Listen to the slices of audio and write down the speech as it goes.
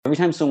every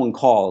time someone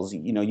calls,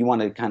 you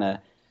want to kind of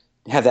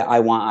have that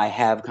I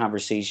have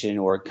conversation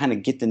or kind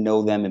of get to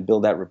know them and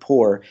build that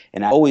rapport.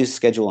 And I always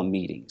schedule a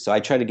meeting. So I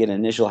try to get an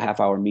initial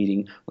half-hour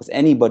meeting with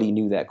anybody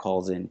new that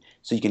calls in,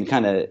 so you can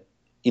kind of,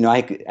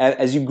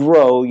 as you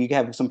grow, you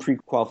have some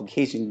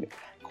pre-qualification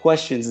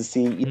questions to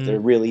see if they're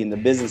really in the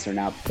business or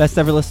not. Best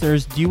ever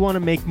listeners, do you want to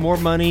make more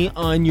money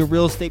on your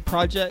real estate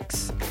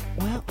projects?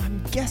 Well,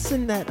 I'm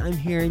guessing that I'm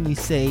hearing you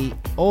say,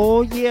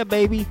 oh yeah,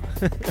 baby.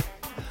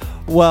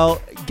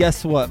 Well,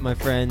 guess what, my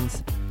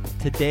friends?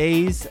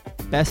 Today's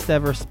best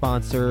ever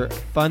sponsor,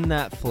 Fund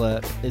That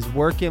Flip, is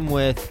working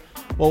with,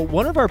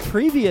 one of our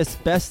previous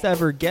best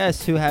ever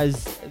guests who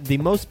has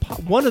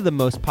one of the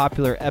most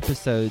popular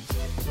episodes,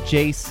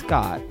 Jay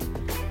Scott.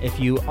 If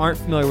you aren't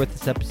familiar with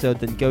this episode,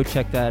 then go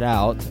check that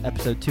out,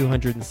 episode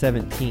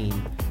 217.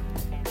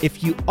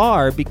 If you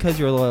are, because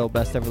you're a loyal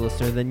best ever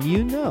listener, then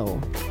you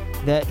know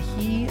that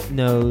he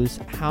knows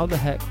how the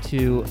heck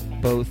to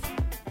both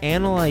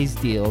analyze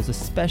deals,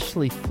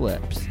 especially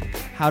flips,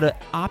 how to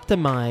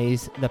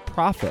optimize the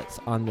profits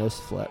on those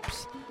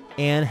flips,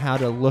 and how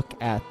to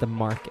look at the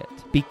market.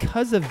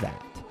 Because of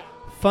that,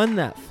 Fund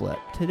That Flip,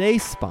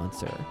 today's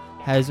sponsor,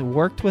 has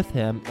worked with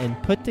him and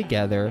put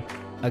together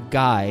a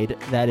guide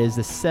that is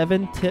the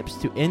 7 tips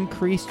to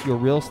increase your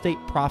real estate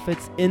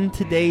profits in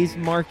today's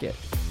market.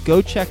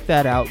 Go check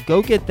that out.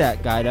 Go get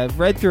that guide. I've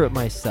read through it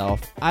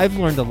myself. I've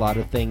learned a lot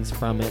of things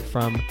from it,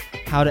 from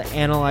how to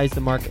analyze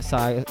the market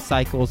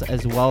cycles,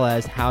 as well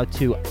as how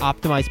to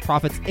optimize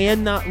profits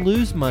and not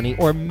lose money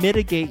or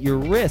mitigate your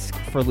risk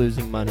for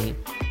losing money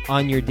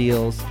on your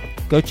deals.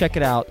 Go check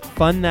it out.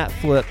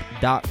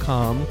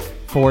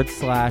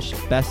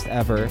 fundthatflip.com/best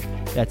ever.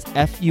 That's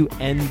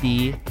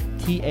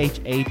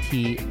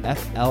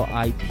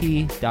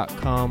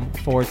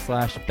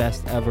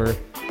fundthatflip.com/best ever.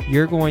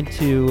 You're going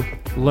to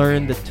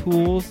learn the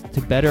tools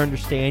to better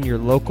understand your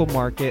local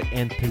market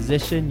and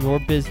position your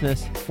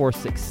business for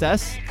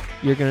success.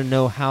 You're going to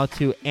know how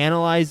to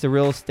analyze the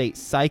real estate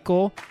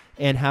cycle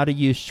and how to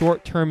use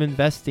short-term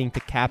investing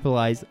to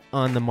capitalize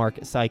on the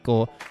market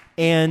cycle,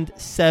 and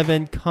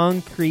 7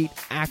 concrete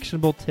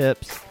actionable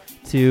tips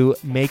to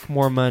make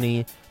more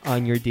money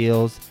on your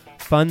deals.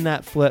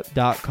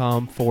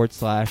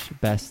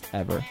 fundthatflip.com/best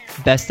ever.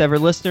 Best ever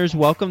listeners,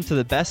 welcome to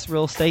the best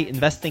real estate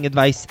investing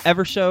advice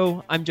ever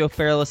show. I'm Joe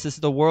Fairless. This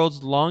is the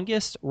world's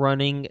longest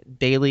running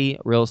daily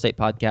real estate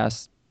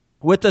podcast.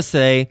 With us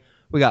today,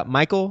 we got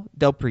Michael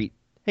Delpreet.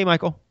 Hey,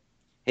 Michael.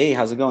 Hey,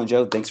 how's it going,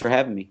 Joe? Thanks for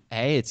having me.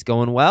 Hey, it's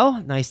going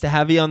well. Nice to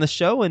have you on the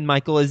show. And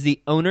Michael is the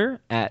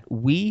owner at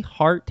We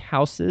Heart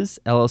Houses,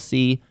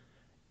 LLC.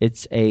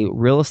 It's a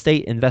real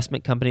estate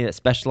investment company that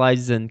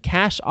specializes in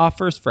cash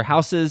offers for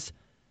houses.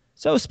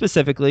 So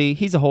specifically,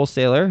 he's a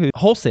wholesaler who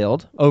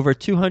wholesaled over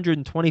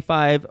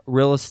 225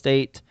 real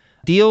estate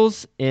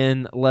deals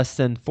in less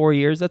than 4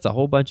 years. That's a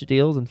whole bunch of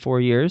deals in 4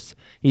 years.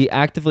 He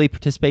actively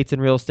participates in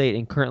real estate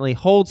and currently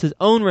holds his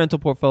own rental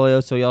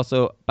portfolio, so he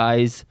also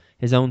buys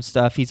his own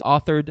stuff. He's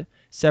authored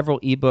several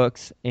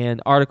ebooks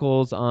and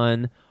articles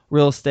on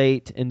real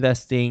estate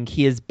investing.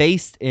 He is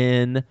based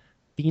in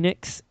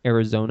Phoenix,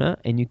 Arizona,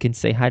 and you can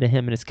say hi to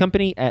him and his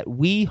company at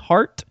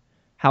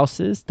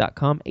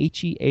wehearthouses.com,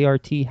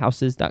 HEART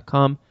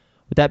houses.com.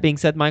 With that being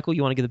said, Michael,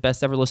 you want to give the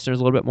best ever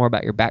listeners a little bit more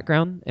about your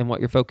background and what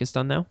you're focused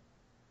on now?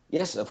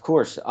 Yes, of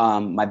course.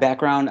 My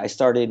background, I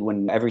started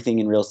when everything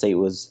in real estate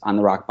was on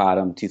the rock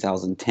bottom,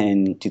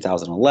 2010,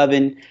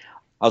 2011.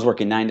 I was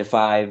working 9 to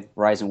 5,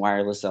 Verizon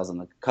Wireless. I was on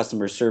the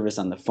customer service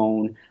on the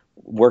phone,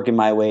 working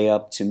my way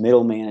up to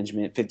middle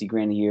management, 50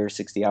 grand a year,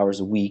 60 hours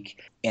a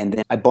week. And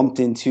then I bumped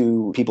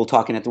into people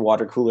talking at the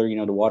water cooler,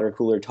 the water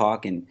cooler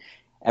talk, and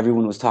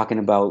everyone was talking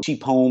about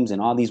cheap homes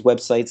and all these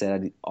websites that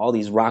had all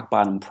these rock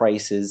bottom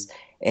prices.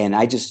 And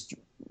I just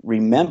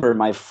remember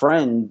my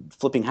friend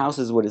flipping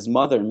houses with his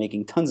mother and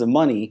making tons of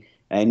money.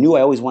 And I knew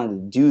I always wanted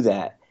to do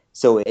that.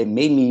 So it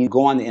made me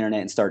go on the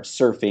internet and start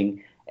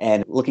surfing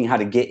and looking how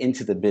to get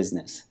into the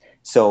business.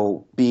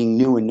 So being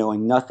new and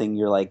knowing nothing,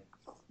 you're like,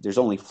 there's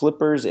only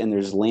flippers and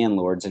there's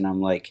landlords. And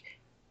I'm like,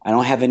 I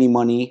don't have any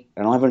money.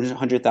 I don't have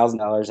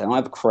 $100,000. I don't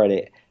have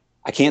credit.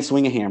 I can't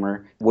swing a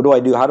hammer. What do I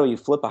do? How do you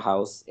flip a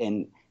house?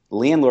 And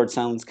landlord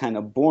sounds kind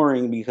of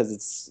boring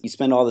because you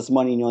spend all this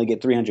money and you only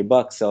get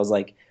 $300. So I was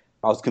like,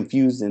 I was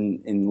confused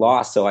and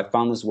lost. So I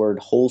found this word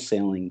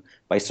wholesaling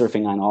by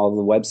surfing on all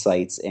the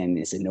websites, and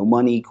it said no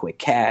money, quick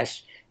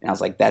cash. And I was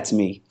like, that's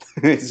me.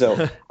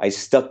 So I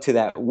stuck to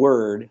that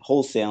word,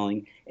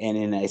 wholesaling. And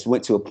then I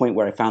went to a point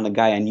where I found a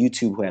guy on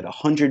YouTube who had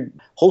 100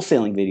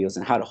 wholesaling videos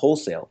on how to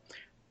wholesale.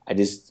 I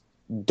just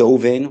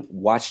dove in,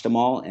 watched them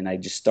all, and I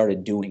just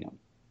started doing them.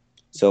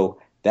 So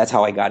that's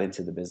how I got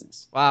into the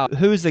business. Wow.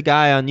 Who's the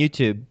guy on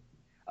YouTube?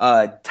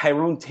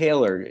 Tyrone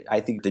Taylor,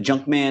 I think the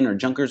Junkman or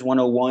Junkers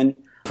 101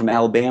 from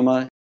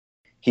Alabama.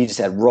 He just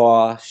had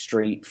raw,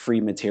 straight, free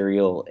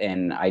material,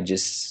 and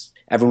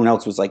everyone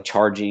else was like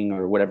charging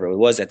or whatever it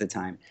was at the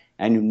time.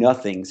 I knew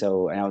nothing,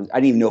 so I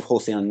didn't even know if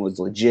wholesaling was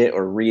legit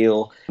or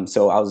real.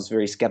 So I was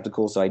very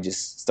skeptical, so I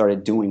just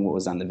started doing what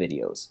was on the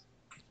videos.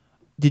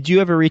 Did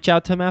you ever reach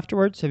out to him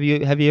afterwards? Have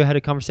you had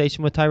a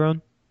conversation with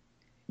Tyrone?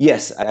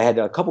 Yes, I had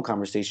a couple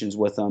conversations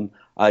with him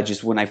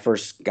just when I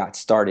first got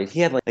started. He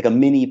had like a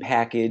mini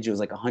package. It was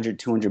like 100,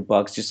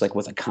 $200, just like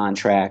with a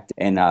contract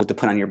and what to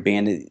put on your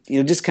band,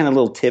 just kind of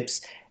little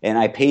tips. And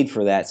I paid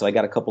for that. So I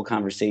got a couple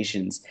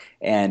conversations.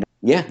 And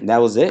yeah, that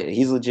was it.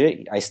 He's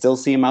legit. I still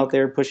see him out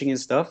there pushing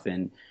his stuff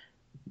and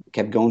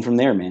kept going from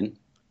there, man.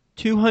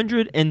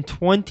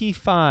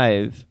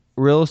 225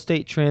 real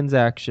estate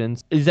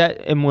transactions. Is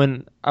that, and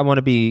when I want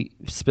to be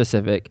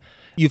specific,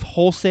 you've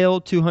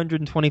wholesaled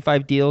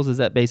 225 deals. Is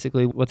that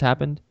basically what's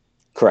happened?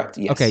 Correct.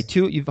 Yes. Okay.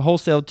 You've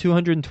wholesaled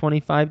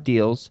 225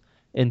 deals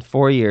in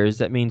 4 years.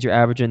 That means you're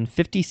averaging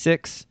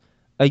 56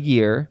 a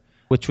year,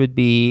 which would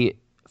be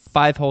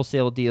 5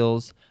 wholesale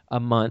deals a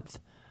month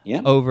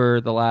Yeah.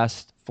 over the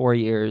last 4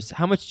 years.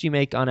 How much do you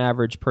make on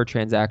average per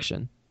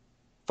transaction?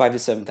 5 to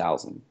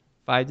 7,000.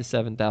 $5,000 to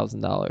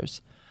 $7,000.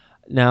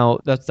 Now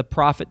that's the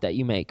profit that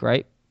you make,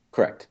 right?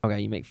 Correct.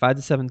 Okay, you make $5,000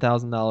 to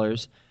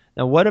 $7,000.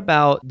 Now, what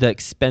about the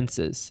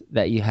expenses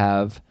that you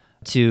have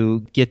to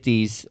get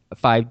these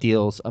 5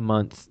 deals a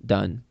month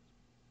done?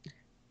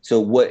 So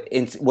what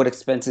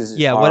expenses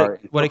Yeah, are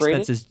what incorporated?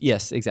 expenses?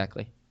 Yes,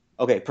 exactly.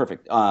 Okay,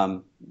 perfect.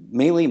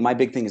 Mainly, my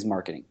big thing is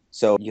marketing.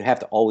 So you have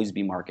to always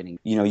be marketing.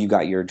 You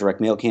got your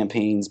direct mail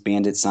campaigns,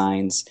 bandit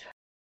signs,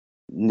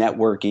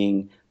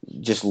 networking,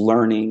 just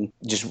learning,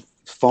 just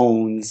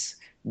phones,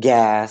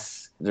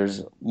 gas.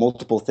 There's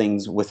multiple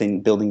things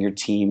within building your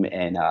team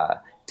and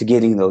to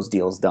getting those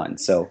deals done.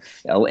 So,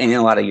 and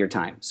a lot of your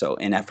time. So,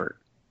 and effort.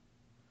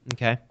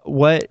 Okay.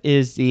 What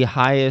is the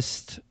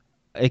highest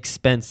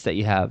expense that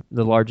you have?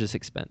 The largest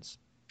expense?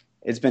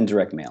 It's been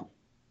direct mail.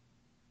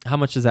 How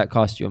much does that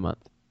cost you a month?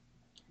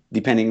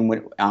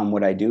 Depending on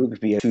what I do, it could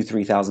be $2,000 to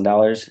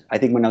 $3,000. I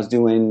think when I was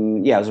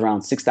doing, it was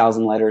around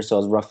 6,000 letters, so I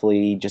was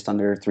roughly just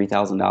under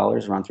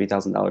 $3,000, around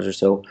 $3,000 or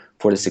so,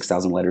 4,000 to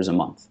 6,000 letters a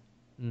month.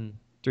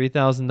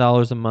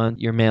 $3,000 a month.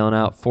 You're mailing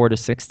out 4,000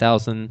 to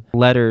 6,000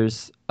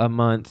 letters a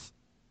month.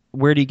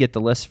 Where do you get the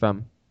list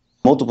from?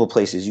 Multiple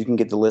places. You can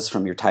get the list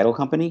from your title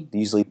company.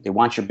 Usually they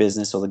want your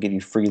business, so they'll give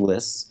you free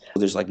lists.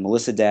 There's like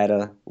Melissa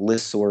Data,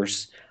 List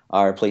Source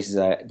are places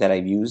that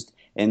I've used.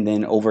 And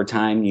then over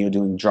time,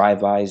 doing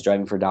drive-bys,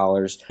 driving for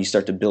dollars, you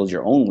start to build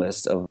your own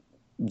list of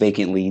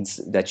vacant leads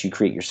that you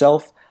create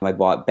yourself. I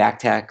bought back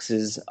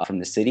taxes from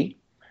the city.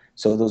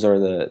 So those are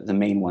the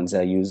main ones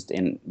that I used.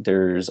 And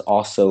there's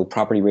also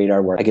Property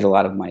Radar where I get a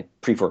lot of my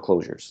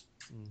pre-foreclosures.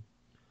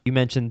 You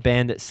mentioned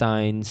bandit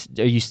signs.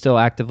 Are you still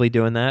actively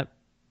doing that?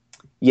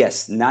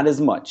 Yes, not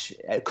as much.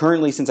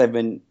 Currently, since I've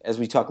been, as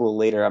we talk a little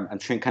later, I'm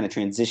kind of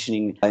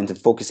transitioning into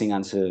focusing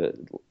onto,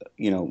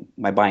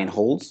 my buy and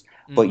holds.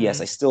 But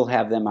yes, I still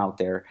have them out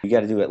there. You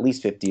got to do at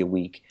least 50 a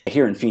week.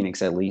 Here in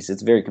Phoenix, at least,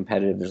 it's very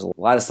competitive. There's a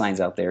lot of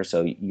signs out there,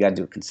 so you got to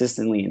do it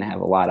consistently and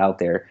have a lot out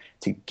there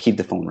to keep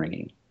the phone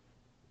ringing.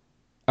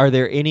 Are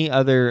there any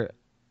other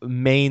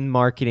main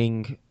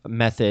marketing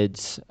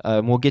methods?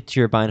 We'll get to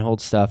your buy and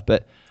hold stuff,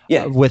 but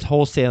Yeah. With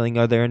wholesaling,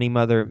 are there any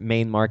other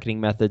main marketing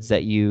methods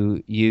that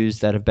you use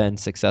that have been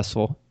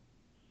successful?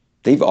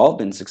 They've all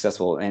been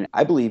successful, and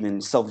I believe in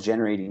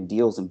self-generating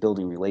deals and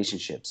building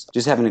relationships.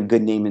 Just having a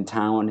good name in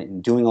town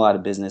and doing a lot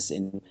of business.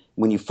 And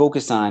when you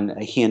focus on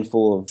a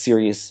handful of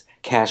serious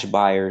cash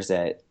buyers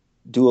that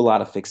do a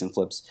lot of fix and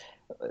flips,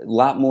 a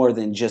lot more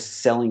than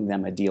just selling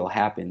them a deal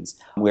happens.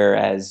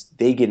 Whereas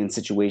they get in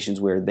situations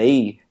where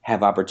they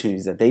have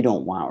opportunities that they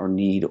don't want or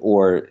need,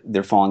 or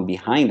they're falling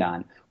behind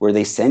on, where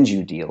they send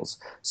you deals.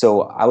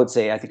 So I would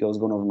say, I think I was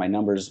going over my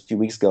numbers a few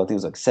weeks ago. I think it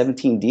was like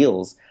 17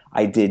 deals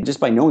I did just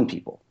by knowing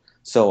people.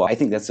 So I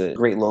think that's a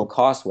great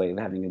low-cost way of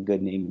having a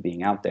good name and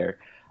being out there,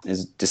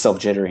 is to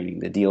self-generating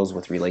the deals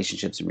with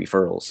relationships and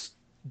referrals.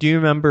 Do you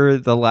remember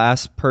the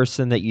last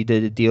person that you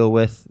did a deal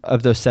with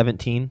of those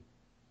 17?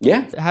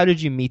 Yeah. How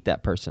did you meet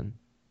that person?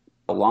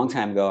 A long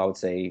time ago, I would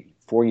say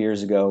 4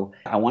 years ago,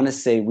 I want to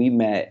say we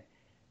met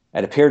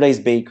at a Paradise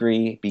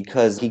Bakery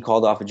because he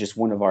called off of just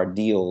one of our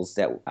deals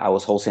that I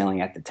was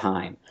wholesaling at the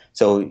time.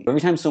 So every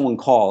time someone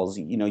calls,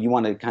 you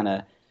want to kind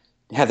of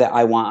have that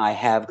I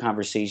have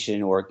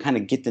conversation or kind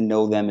of get to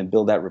know them and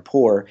build that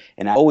rapport.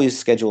 And I always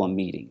schedule a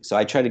meeting. So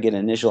I try to get an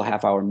initial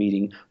half-hour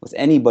meeting with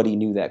anybody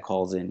new that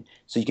calls in,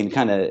 so you can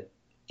kind of,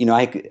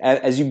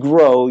 as you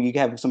grow, you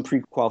have some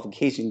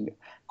pre-qualification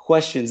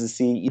questions to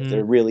see if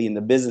they're really in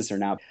the business or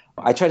not.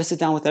 I try to sit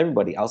down with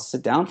everybody. I'll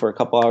sit down for a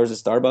couple hours at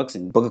Starbucks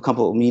and book a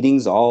couple of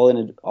meetings all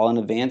in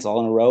advance, all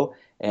in a row,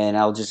 and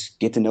I'll just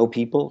get to know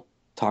people,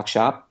 talk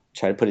shop,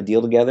 try to put a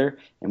deal together.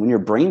 And when you're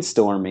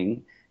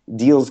brainstorming,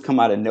 deals come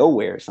out of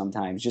nowhere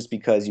sometimes just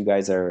because you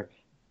guys are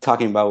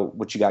talking about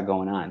what you got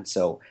going on.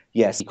 So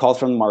yes, he called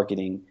from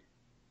marketing.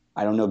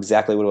 I don't know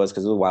exactly what it was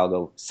because it was a while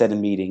ago. Set a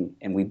meeting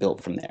and we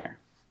built from there.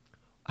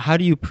 How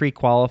do you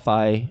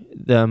pre-qualify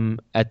them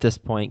at this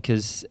point?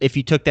 Because if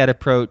you took that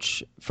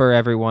approach for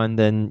everyone,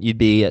 then you'd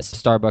be a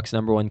Starbucks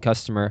 #1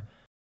 customer.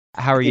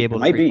 How are you able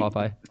to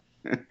pre-qualify?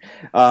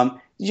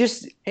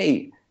 Just,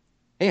 hey,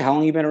 how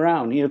long you been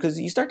around? Because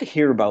you start to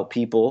hear about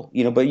people,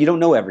 but you don't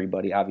know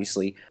everybody,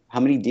 obviously. How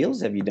many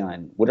deals have you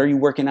done? What are you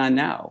working on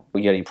now?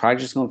 You got any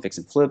projects going, fix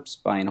and flips,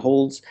 buy and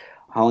holds?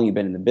 how long you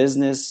been in the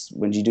business?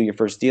 When did you do your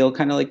first deal?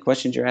 Kind of like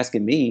questions you're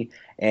asking me.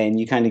 And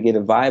you kind of get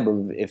a vibe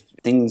of if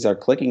things are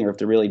clicking or if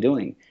they're really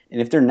doing. And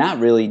if they're not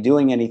really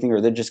doing anything or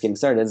they're just getting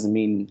started, it doesn't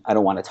mean I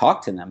don't want to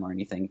talk to them or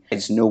anything. I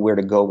just know where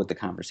to go with the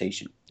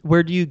conversation.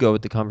 Where do you go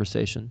with the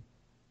conversation?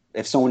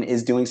 If someone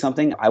is doing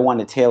something, I want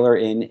to tailor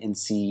in and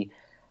see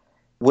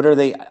what are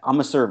they. I'm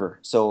a server,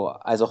 so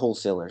as a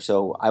wholesaler.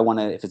 So I want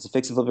to, if it's a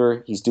fix and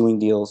flipper, he's doing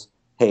deals.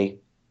 Hey,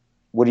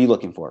 what are you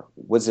looking for?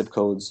 What zip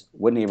codes?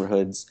 What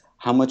neighborhoods?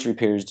 How much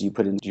repairs do you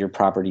put into your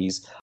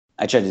properties?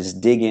 I try to just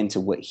dig into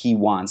what he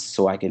wants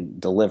so I can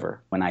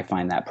deliver when I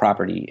find that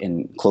property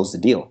and close the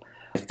deal.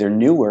 If they're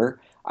newer,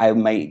 I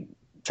might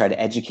try to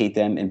educate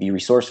them and be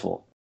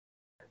resourceful.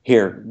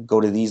 Here,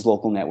 go to these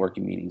local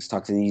networking meetings,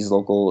 talk to these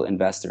local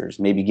investors,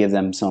 maybe give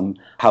them some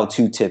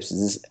how-to tips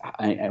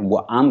and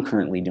what I'm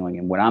currently doing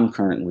and what I'm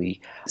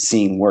currently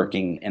seeing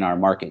working in our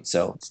market.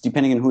 So it's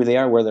depending on who they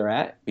are, where they're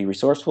at, be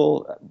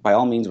resourceful, by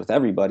all means with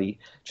everybody,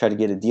 try to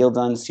get a deal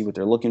done, see what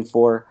they're looking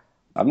for.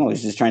 I'm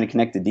always just trying to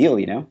connect the deal,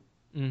 you know?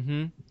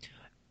 Mm-hmm.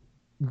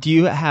 Do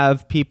you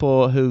have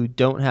people who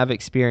don't have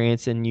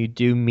experience and you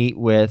do meet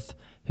with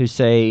who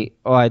say,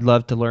 oh, I'd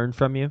love to learn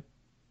from you?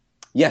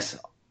 Yes,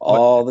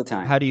 all the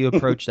time. How do you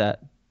approach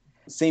that?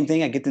 Same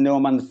thing. I get to know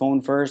them on the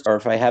phone first, or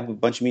if I have a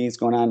bunch of meetings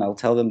going on, I'll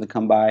tell them to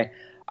come by.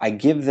 I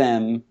give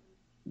them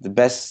the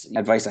best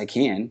advice I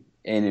can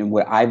and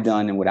what I've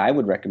done and what I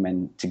would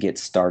recommend to get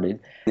started.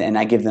 And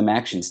I give them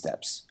action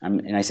steps.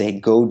 And I say, hey,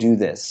 go do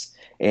this.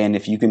 And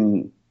if you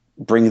can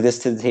bring this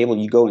to the table,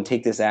 you go and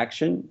take this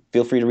action,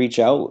 feel free to reach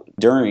out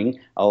during.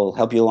 I'll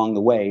help you along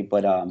the way.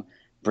 But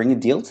bring a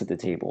deal to the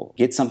table,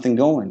 get something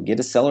going, get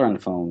a seller on the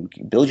phone,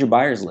 build your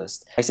buyer's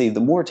list. I say the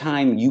more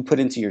time you put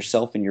into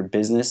yourself and your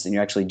business and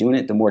you're actually doing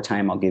it, the more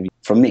time I'll give you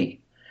from me.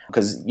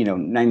 Because,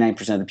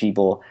 99% of the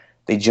people,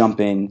 they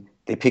jump in,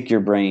 they pick your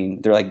brain,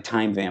 they're like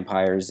time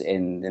vampires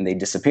and they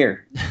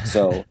disappear.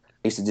 So I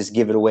used to just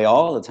give it away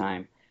all the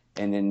time.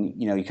 And then,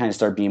 you kind of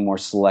start being more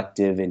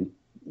selective and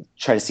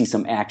try to see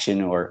some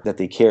action or that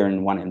they care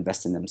and want to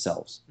invest in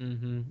themselves.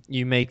 Mm-hmm.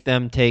 You make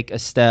them take a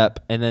step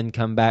and then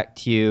come back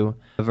to you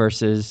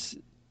versus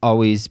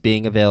always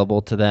being available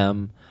to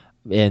them.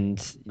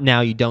 And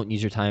now you don't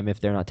use your time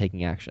if they're not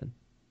taking action.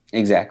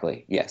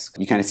 Exactly. Yes.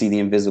 You kind of see the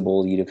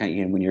invisible.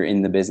 When you're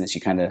in the business, you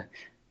kind of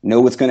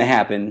know what's going to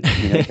happen.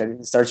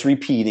 It starts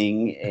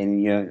repeating.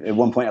 And, at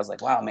one point I was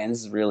like, wow, man, this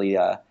is really,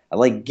 I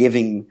like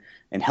giving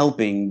and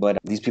helping, but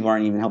these people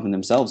aren't even helping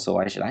themselves, so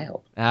why should I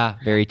help?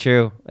 Very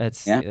true.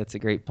 That's a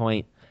great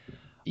point.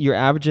 You're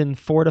averaging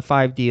 4 to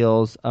 5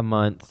 deals a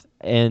month,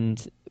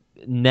 and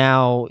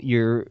now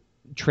you're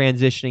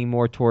transitioning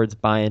more towards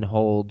buy and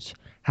holds.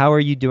 How are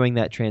you doing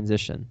that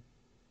transition?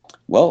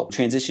 Well,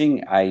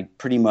 transitioning, I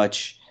pretty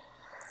much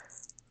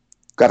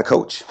got a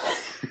coach.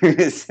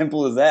 As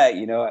simple as that,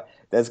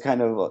 that's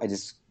kind of, I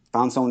just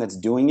found someone that's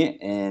doing it.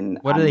 And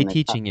what are they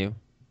teaching you?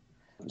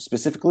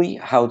 Specifically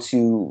how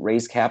to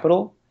raise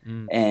capital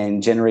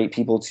and generate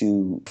people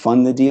to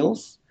fund the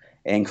deals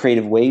and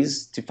creative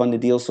ways to fund the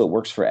deals so it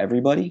works for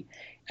everybody,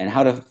 and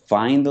how to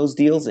find those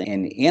deals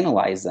and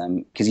analyze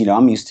them. Because,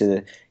 I'm used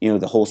to,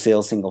 the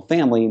wholesale single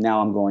family.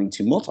 Now I'm going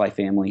to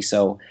multifamily.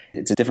 So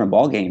it's a different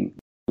ballgame,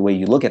 the way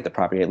you look at the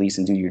property at least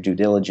and do your due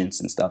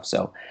diligence and stuff.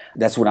 So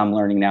that's what I'm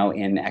learning now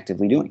and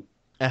actively doing.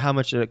 And how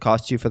much did it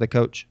cost you for the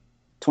coach?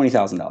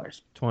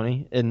 $20,000.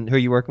 20. And who are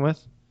you working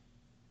with?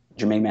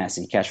 Jermaine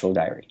Massey, Cashflow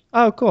Diary.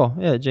 Oh, cool.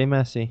 Yeah, Jay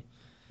Massey.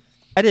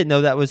 I didn't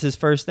know that was his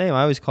first name.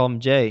 I always call him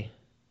Jay.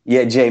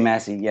 Yeah, Jay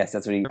Massey. Yes,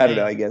 that's what he. I don't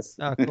know, I guess.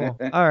 Oh, cool.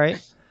 All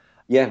right.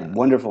 Yeah,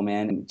 wonderful,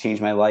 man.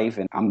 Changed my life,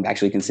 and I'm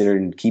actually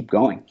considering to keep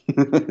going.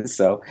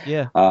 So.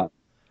 Yeah. All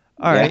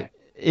right.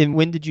 And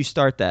when did you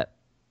start that?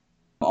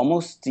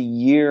 Almost a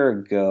year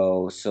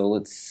ago. So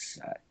let's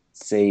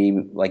say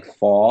like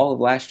fall of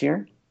last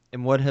year.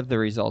 And what have the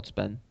results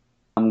been?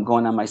 I'm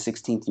going on my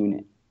 16th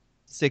unit.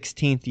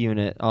 16th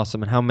unit.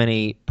 Awesome. And how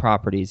many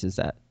properties is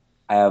that?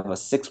 I have a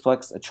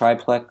sixplex, a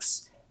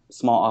triplex,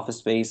 small office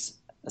space,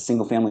 a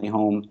single family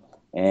home,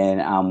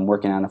 and I'm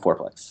working on a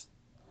fourplex.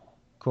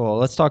 Cool.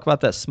 Let's talk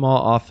about that small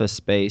office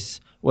space.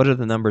 What are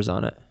the numbers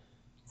on it?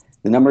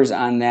 The numbers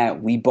on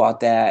that, we bought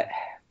that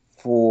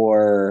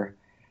for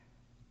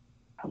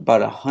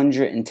about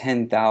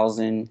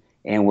 $110,000,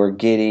 and we're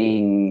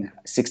getting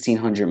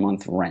 $1,600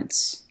 month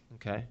rents.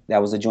 Okay.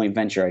 That was a joint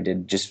venture I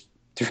did just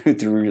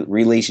through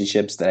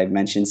relationships that I've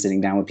mentioned,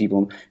 sitting down with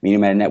people, meeting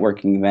them at a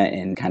networking event,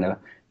 and kind of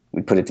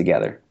we put it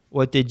together.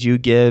 What did you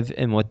give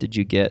and what did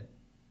you get?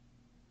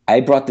 I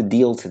brought the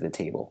deal to the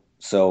table.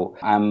 So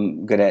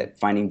I'm good at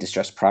finding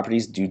distressed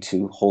properties due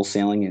to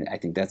wholesaling, and I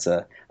think that's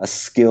a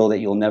skill that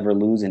you'll never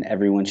lose and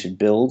everyone should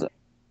build.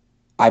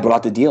 I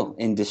brought the deal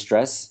in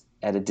distress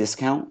at a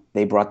discount.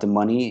 They brought the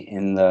money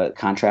in the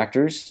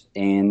contractors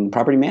and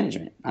property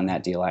management on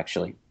that deal,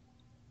 actually.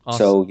 Awesome.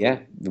 So, yeah,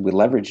 we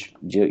leverage.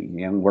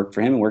 Work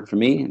for him and work for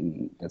me,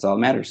 and that's all that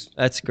matters.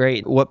 That's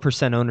great. What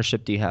percent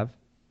ownership do you have?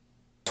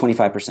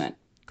 25%.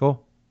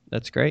 Cool.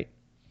 That's great.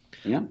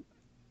 Yeah.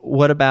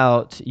 What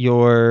about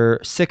your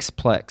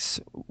sixplex?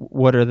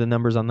 What are the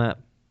numbers on that?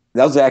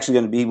 That was actually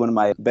going to be one of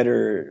my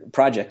better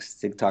projects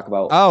to talk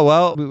about. Oh,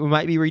 well, we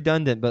might be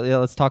redundant, but yeah,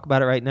 let's talk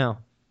about it right now.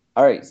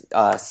 All right,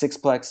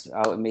 sixplex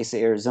out in Mesa,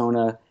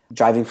 Arizona,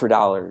 driving for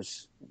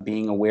dollars,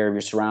 being aware of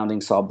your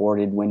surroundings, saw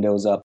boarded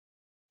windows up.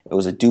 It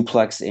was a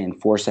duplex in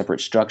 4 separate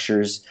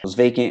structures. It was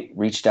vacant,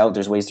 reached out.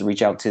 There's ways to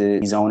reach out to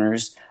these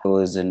owners. It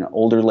was an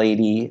older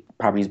lady.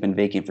 Property's been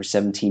vacant for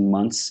 17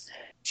 months.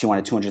 She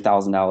wanted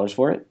 $200,000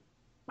 for it.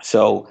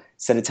 So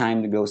set a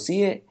time to go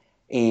see it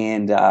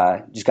and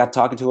just got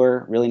talking to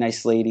her. Really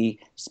nice lady.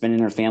 She's been in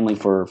her family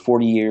for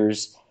 40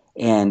 years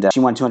and she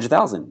wanted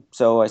 $200,000.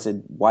 So I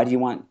said, why do you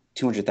want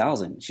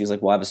 $200,000? She's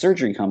like, well, I have a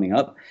surgery coming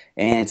up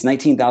and it's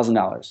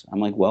 $19,000. I'm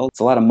like, well, it's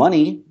a lot of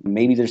money.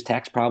 Maybe there's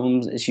tax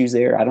problems, issues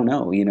there. I don't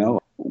know,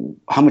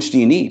 How much do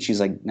you need? She's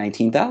like,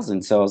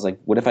 19,000. So I was like,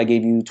 what if I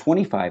gave you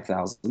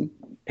 25,000,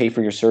 pay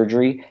for your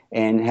surgery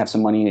and have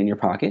some money in your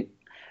pocket?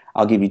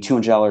 I'll give you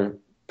 $200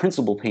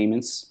 principal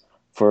payments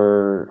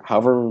for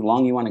however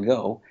long you want to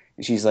go.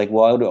 And she's like,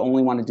 well, I would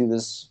only want to do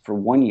this for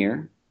 1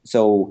 year.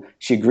 So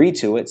she agreed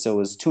to it. So it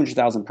was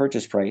 $200,000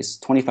 purchase price,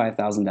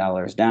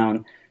 $25,000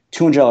 down,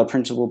 $200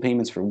 principal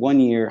payments for 1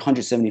 year,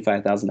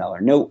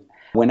 $175,000 note.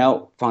 Went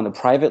out, found a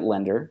private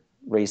lender,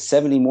 raised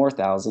 70 more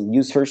thousand,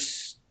 used her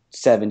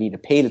 70 to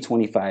pay the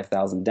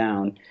 25,000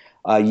 down,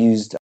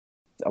 used,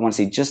 I want to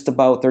say just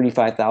about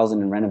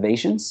 35,000 in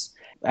renovations.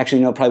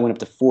 Actually, no, probably went up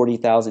to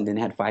 40,000 and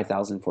had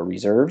 5,000 for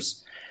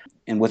reserves.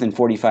 And within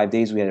 45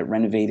 days, we had it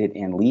renovated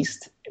and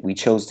leased. We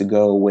chose to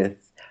go with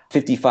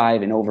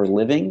 55 and over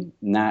living,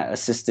 not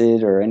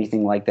assisted or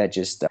anything like that.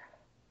 Just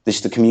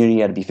the community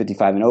had to be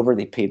 55 and over.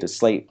 They paid a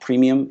slight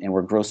premium, and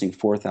we're grossing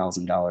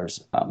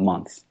 $4,000 a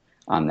month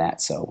on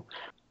that. So,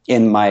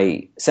 in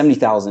my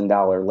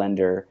 $70,000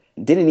 lender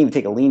didn't even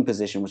take a lien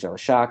position, which I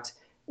was shocked.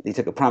 They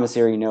took a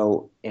promissory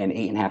note and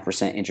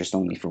 8.5% interest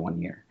only for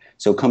 1 year.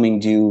 So coming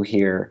due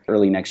here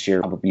early next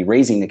year, I will be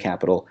raising the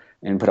capital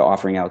and put an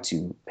offering out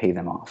to pay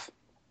them off.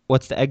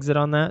 What's the exit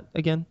on that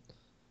again?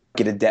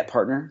 Get a debt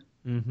partner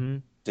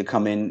to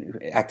come in,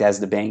 act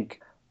as the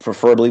bank,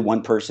 preferably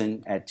one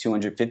person at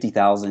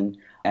 $250,000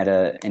 at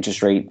an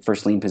interest rate,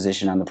 first lien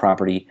position on the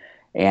property,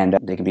 and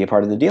they can be a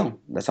part of the deal.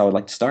 That's how I'd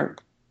like to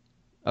start.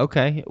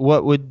 Okay.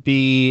 What would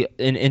be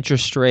an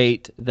interest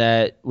rate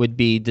that would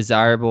be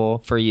desirable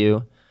for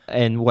you?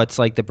 And what's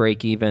like the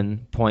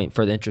break-even point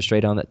for the interest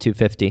rate on that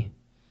 250?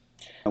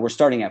 And we're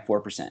starting at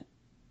 4%.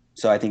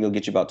 So I think it'll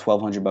get you about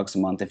 $1,200 a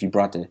month if you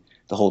brought the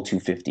whole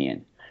 250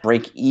 in.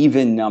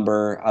 Break-even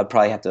number, I'd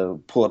probably have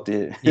to pull up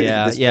the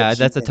Yeah,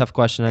 that's a tough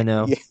question, I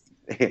know.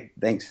 Yeah.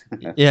 Thanks.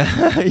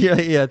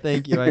 Yeah,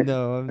 thank you. I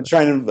know. I'm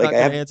trying to I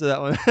have to answer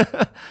that one.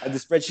 I have the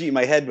spreadsheet in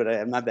my head, but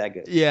I'm not that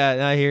good.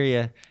 Yeah, I hear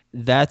you.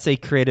 That's a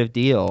creative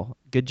deal.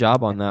 Good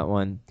job on that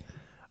one.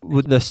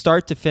 With the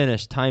start to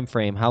finish time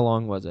frame, how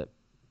long was it?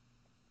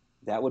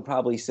 That would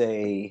probably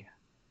say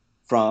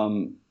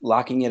from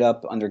locking it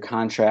up under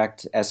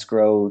contract,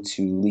 escrow,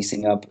 to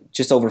leasing up,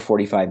 just over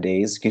 45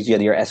 days, because you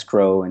had your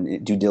escrow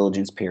and due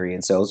diligence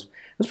period. So it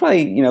was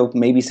probably,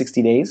 maybe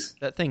 60 days.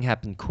 That thing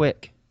happened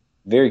quick.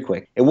 Very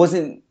quick. It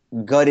wasn't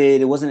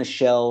gutted. It wasn't a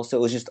shell. So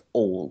it was just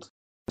old.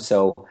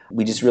 So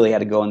we just really had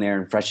to go in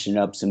there and freshen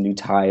up some new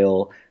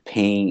tile,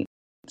 paint,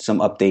 some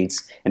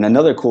updates. And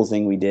another cool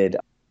thing we did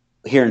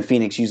here in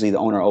Phoenix, usually the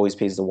owner always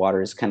pays the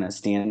water is kind of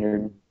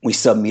standard. We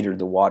sub-metered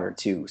the water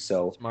too.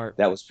 So Smart.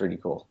 That was pretty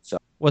cool. So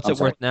what's it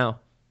worth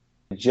now?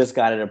 I just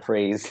got it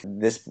appraised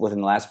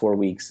within the last 4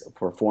 weeks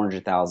for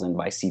 $400,000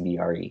 by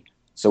CBRE.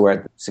 So we're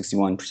at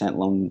 61%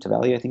 loan to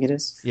value, I think it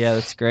is. Yeah,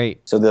 that's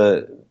great. So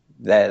the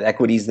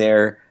equity's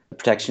there, the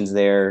protection's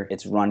there.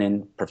 It's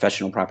running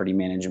professional property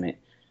management.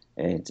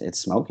 It's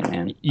smoking,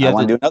 man. I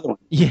want to do another one.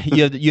 Yeah,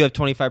 you have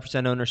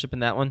 25% ownership in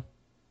that one?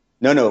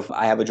 No. If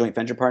I have a joint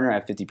venture partner, I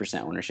have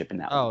 50% ownership in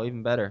that one. Oh,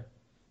 even better.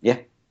 Yeah.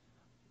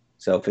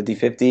 So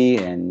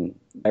 50-50 and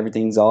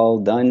everything's all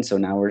done. So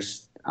now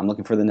I'm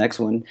looking for the next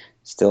one,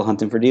 still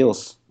hunting for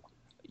deals.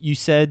 You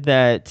said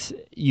that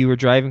you were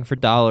driving for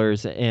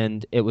dollars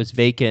and it was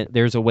vacant.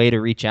 There's a way to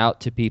reach out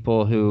to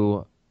people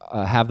who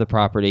have the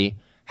property.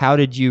 How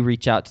did you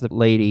reach out to the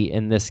lady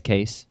in this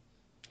case?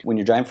 When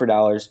you're driving for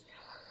dollars,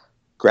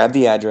 grab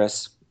the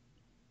address,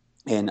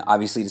 and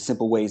obviously the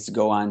simple way is to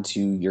go on to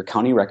your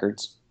county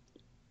records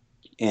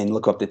and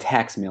look up the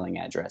tax mailing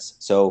address.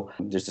 So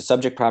there's the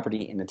subject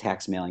property and the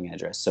tax mailing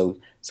address. So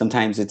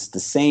sometimes it's the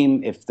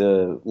same if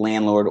the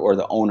landlord or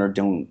the owner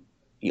don't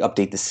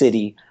update the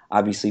city,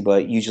 obviously,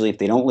 but usually if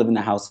they don't live in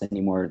the house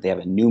anymore, they have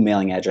a new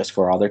mailing address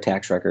for all their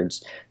tax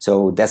records.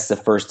 So that's the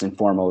first and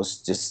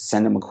foremost. Just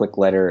send them a quick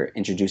letter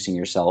introducing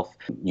yourself.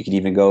 You could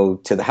even go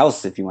to the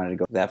house if you wanted to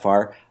go that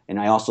far. And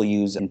I also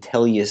use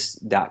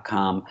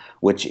Intellius.com,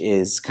 which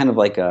is kind of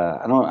like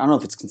I don't know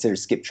if it's considered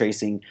skip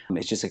tracing.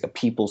 It's just like a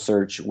people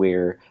search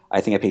where I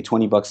think I pay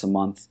 $20 a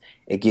month.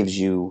 It gives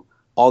you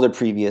all their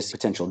previous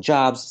potential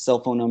jobs,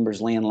 cell phone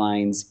numbers,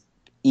 landlines,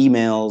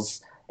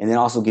 emails, and then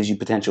also gives you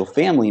potential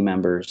family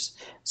members.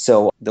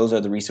 So those are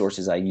the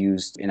resources I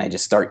used, and I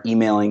just start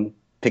emailing,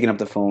 picking up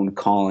the phone,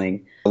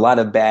 calling. A lot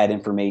of bad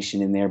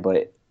information in there,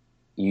 but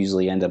you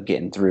usually end up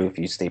getting through if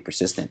you stay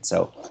persistent.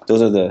 So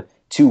those are the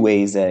two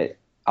ways that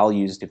I'll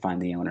use to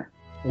find the owner.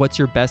 What's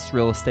your best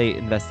real estate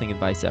investing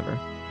advice ever?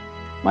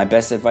 My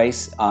best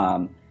advice,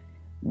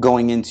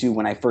 going into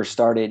when I first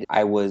started,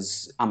 I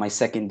was on my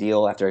second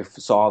deal after I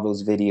saw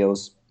those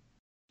videos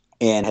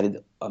and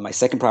had my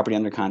second property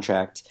under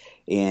contract,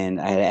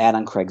 and I had an ad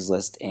on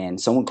Craigslist, and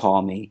someone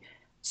called me,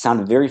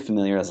 sounded very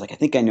familiar. I was like, I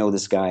think I know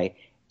this guy.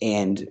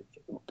 And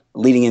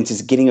leading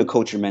into getting a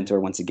coach or mentor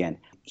once again,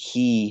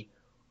 he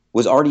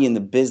was already in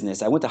the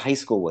business. I went to high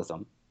school with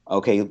him.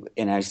 Okay.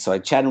 And so I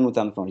chatted with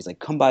him on the phone. He's like,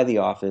 come by the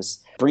office,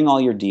 bring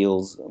all your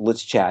deals.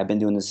 Let's chat. I've been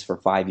doing this for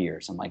 5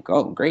 years. I'm like,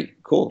 oh,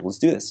 great. Cool. Let's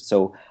do this.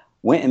 So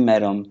went and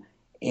met him,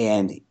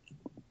 and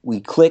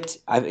we clicked.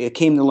 I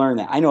came to learn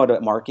that I know how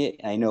to market,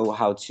 and I know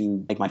how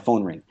to make my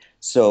phone ring.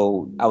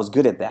 So I was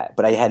good at that,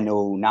 but I had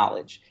no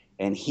knowledge.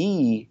 And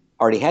he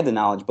already had the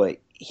knowledge, but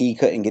he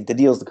couldn't get the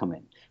deals to come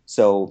in.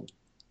 So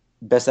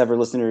best ever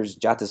listeners,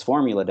 jot this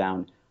formula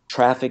down.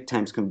 Traffic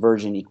times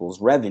conversion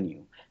equals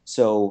revenue.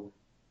 So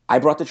I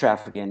brought the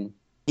traffic in.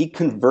 He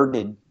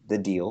converted the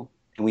deal,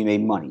 and we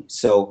made money.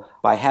 So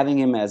by having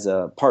him as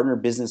a partner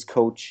business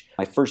coach,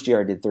 my first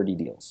year I did 30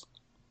 deals.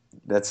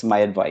 That's my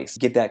advice.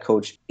 Get that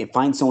coach.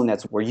 Find someone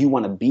that's where you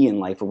want to be in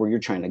life or where you're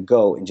trying to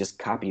go, and just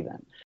copy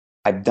them.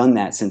 I've done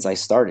that since I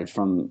started,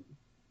 from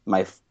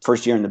my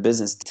first year in the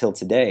business till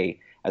today.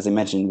 As I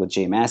mentioned with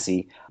Jay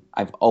Massey,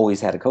 I've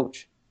always had a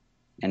coach,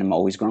 and I'm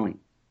always growing.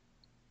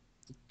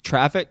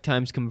 Traffic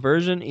times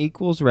conversion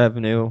equals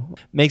revenue.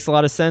 Makes a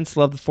lot of sense.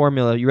 Love the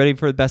formula. You ready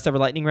for the best ever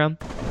lightning round?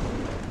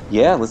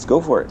 Yeah, let's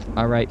go for it.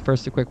 All right.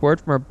 First, a quick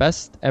word from our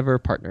best ever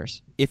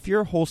partners. If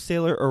you're a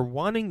wholesaler or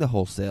wanting to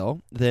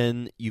wholesale,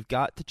 then you've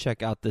got to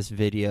check out this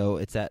video.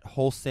 It's at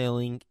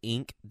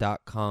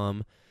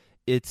wholesalinginc.com.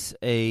 It's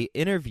a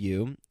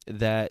interview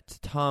that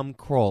Tom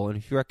Kroll, and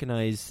if you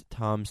recognize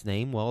Tom's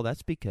name, well,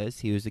 that's because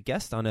he was a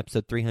guest on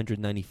episode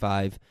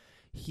 395.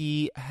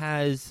 He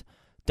has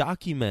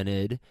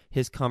documented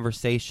his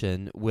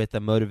conversation with a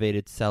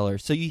motivated seller.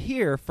 So you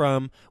hear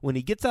from when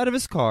he gets out of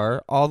his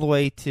car all the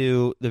way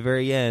to the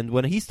very end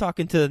when he's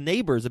talking to the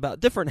neighbors about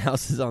different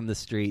houses on the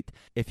street.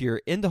 If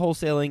you're into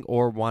wholesaling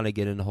or want to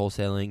get into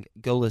wholesaling,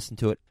 go listen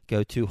to it.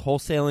 Go to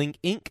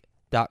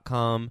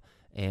wholesalinginc.com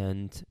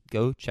and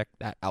go check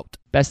that out.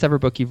 Best ever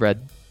book you've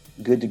read?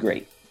 Good to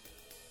Great.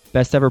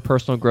 Best ever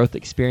personal growth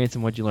experience,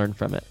 and what'd you learn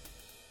from it?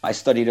 I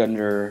studied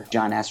under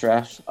John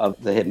Assaraf of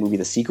the hit movie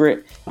The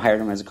Secret. I hired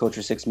him as a coach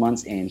for 6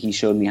 months, and he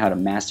showed me how to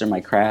master my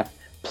craft,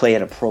 play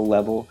at a pro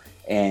level,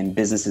 and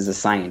business is a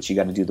science. You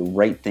got to do the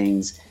right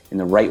things in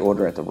the right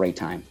order at the right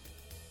time.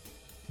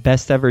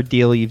 Best ever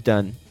deal you've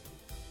done?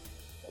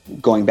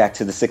 Going back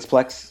to the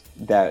Sixplex,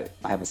 that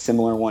I have a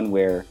similar one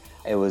where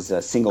it was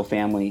a single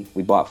family.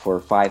 We bought for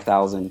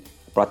 $5,000,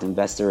 brought the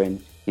investor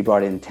in. He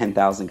brought in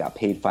 $10,000, got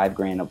paid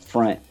 $5,000 up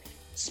front.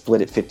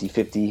 Split it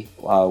 50-50.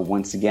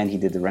 Once again, he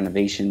did the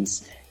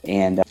renovations,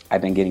 and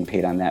I've been getting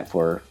paid on that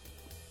for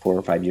 4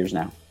 or 5 years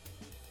now.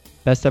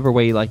 Best ever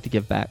way you like to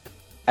give back?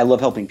 I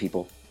love helping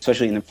people,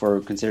 especially for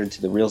considered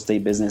to the real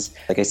estate business.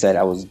 Like I said,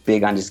 I was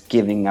big on just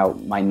giving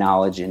out my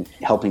knowledge and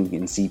helping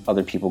and see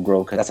other people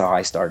grow, because that's how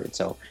I started.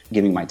 So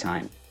giving my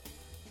time.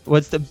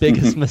 What's the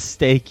biggest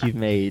mistake you've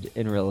made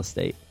in real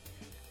estate?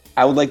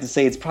 I would like to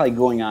say it's probably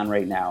going on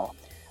right now.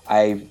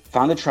 I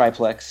found a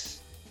triplex.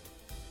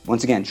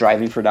 Once again,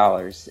 driving for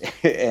dollars.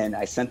 And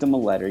I sent him a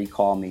letter. He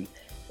called me.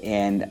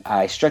 And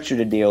I structured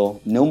a deal,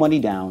 no money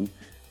down,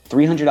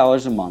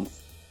 $300 a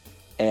month,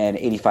 and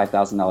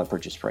 $85,000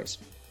 purchase price.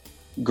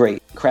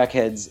 Great.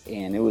 Crackheads,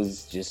 and it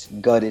was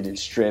just gutted and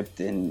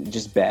stripped and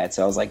just bad.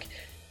 So I was like,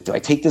 do I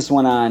take this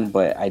one on?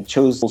 But I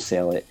chose to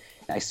wholesale it.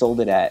 I sold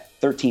it at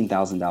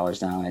 $13,000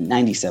 down at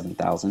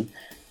 $97,000.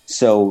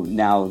 So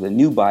now the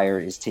new buyer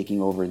is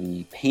taking over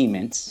the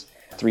payments,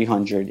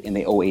 $300, and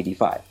they owe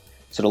 $85.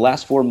 So the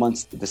last 4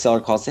 months, the seller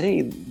calls, said,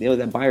 hey,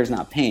 that buyer's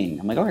not paying.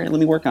 I'm like, all right, let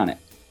me work on it.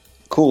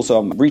 Cool. So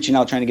I'm reaching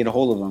out, trying to get a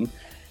hold of them.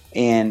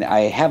 And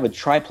I have a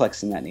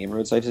triplex in that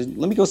neighborhood. So I said,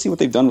 let me go see what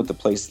they've done with the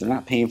place. They're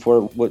not paying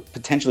for what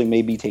potentially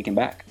may be taken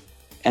back.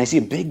 And I see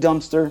a big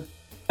dumpster, and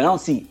I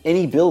don't see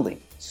any building.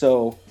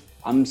 So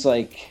I'm just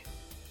like,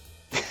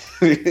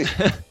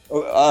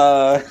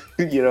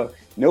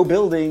 no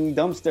building,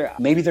 dumpster.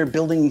 Maybe they're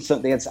building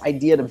something. They had this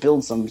idea to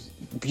build some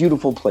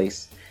beautiful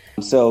place.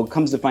 So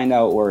comes to find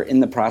out we're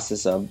in the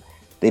process of,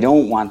 they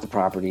don't want the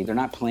property. They're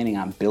not planning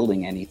on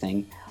building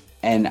anything.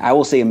 And I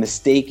will say a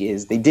mistake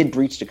is they did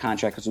breach the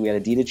contract because we had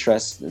a deed of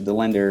trust, the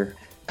lender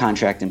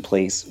contract in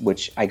place,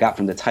 which I got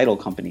from the title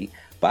company.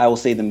 But I will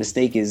say the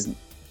mistake is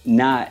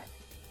not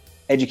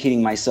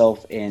educating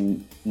myself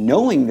and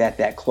knowing that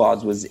that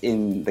clause was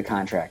in the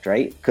contract,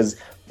 right? Because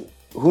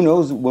who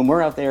knows, when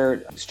we're out there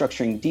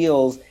structuring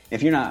deals,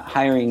 if you're not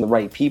hiring the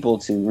right people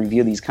to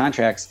review these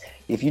contracts,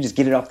 if you just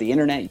get it off the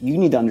internet, you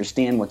need to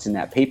understand what's in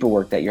that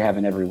paperwork that you're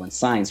having everyone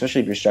sign,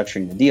 especially if you're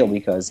structuring the deal,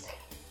 because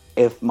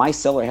if my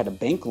seller had a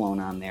bank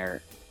loan on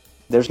there,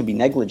 there's going to be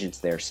negligence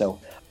there. So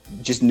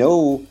just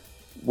know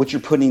what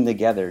you're putting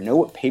together, know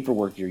what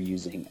paperwork you're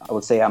using. I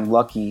would say I'm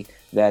lucky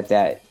that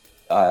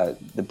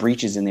the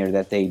breaches in there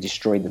that they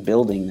destroyed the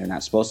building. They're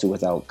not supposed to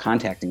without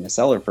contacting the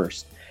seller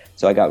first.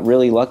 So I got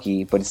really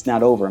lucky, but it's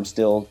not over. I'm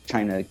still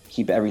trying to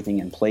keep everything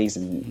in place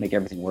and make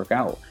everything work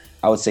out.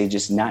 I would say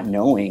just not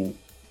knowing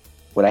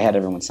what I had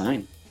everyone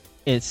sign.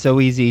 It's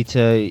so easy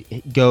to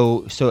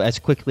go so as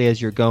quickly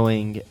as you're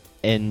going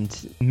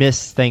and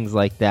miss things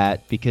like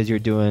that because you're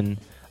doing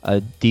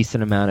a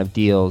decent amount of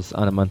deals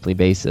on a monthly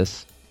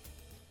basis.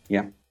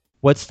 Yeah.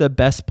 What's the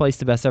best place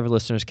the Best Ever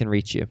listeners can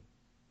reach you?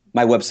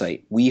 My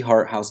website,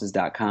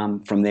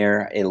 wehearthouses.com. From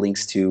there, it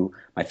links to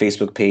my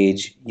Facebook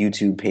page,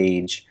 YouTube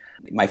page,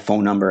 my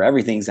phone number.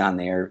 Everything's on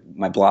there.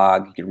 My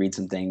blog, you can read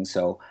some things.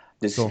 So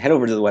just head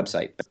over to the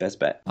website. Best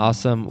bet.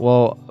 Awesome.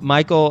 Well,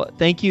 Michael,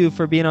 thank you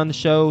for being on the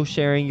show,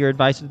 sharing your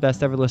advice with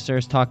Best Ever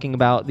listeners, talking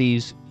about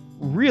these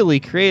really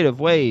creative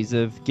ways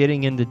of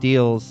getting into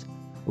deals.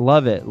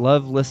 Love it.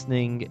 Love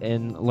listening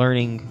and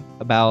learning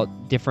about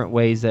different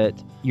ways that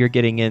you're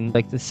getting in,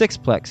 like the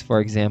sixplex,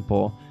 for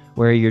example,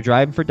 where you're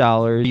driving for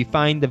dollars, you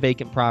find the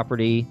vacant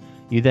property,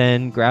 you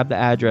then grab the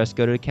address,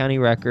 go to the county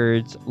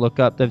records, look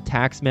up the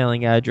tax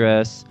mailing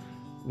address,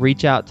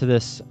 reach out to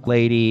this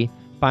lady,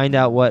 find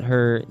out what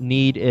her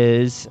need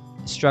is,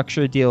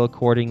 structure a deal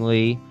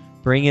accordingly,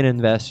 bring in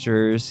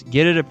investors,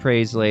 get it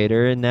appraised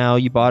later, and now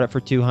you bought it for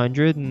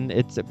 $200 and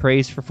it's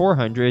appraised for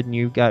 $400 and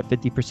you've got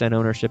 50%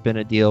 ownership in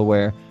a deal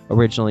where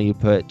originally you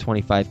put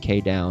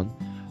 $25K down.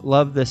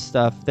 Love this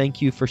stuff.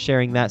 Thank you for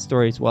sharing that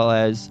story as well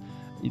as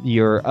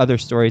your other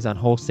stories on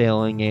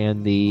wholesaling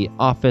and the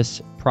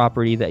office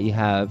property that you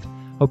have.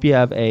 Hope you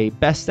have a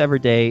best ever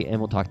day, and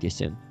we'll talk to you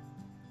soon.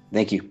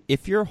 Thank you.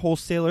 If you're a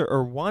wholesaler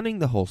or wanting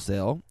to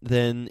wholesale,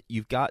 then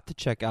you've got to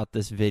check out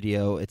this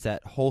video. It's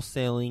at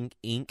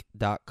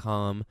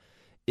wholesalinginc.com.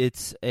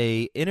 It's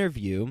a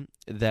interview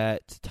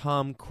that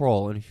Tom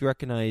Kroll, and if you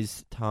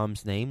recognize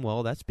Tom's name,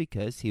 well, that's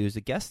because he was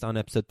a guest on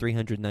episode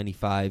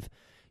 395.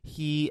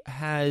 He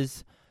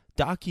has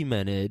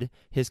documented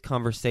his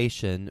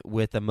conversation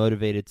with a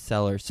motivated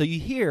seller. So you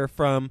hear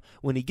from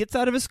when he gets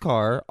out of his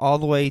car all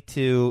the way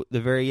to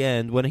the very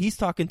end when he's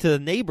talking to the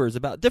neighbors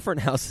about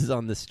different houses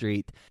on the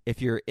street.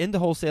 If you're into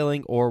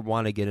wholesaling or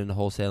want to get into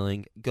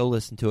wholesaling, go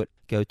listen to it.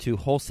 Go to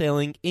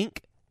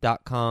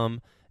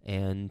wholesalinginc.com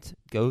and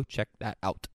go check that out.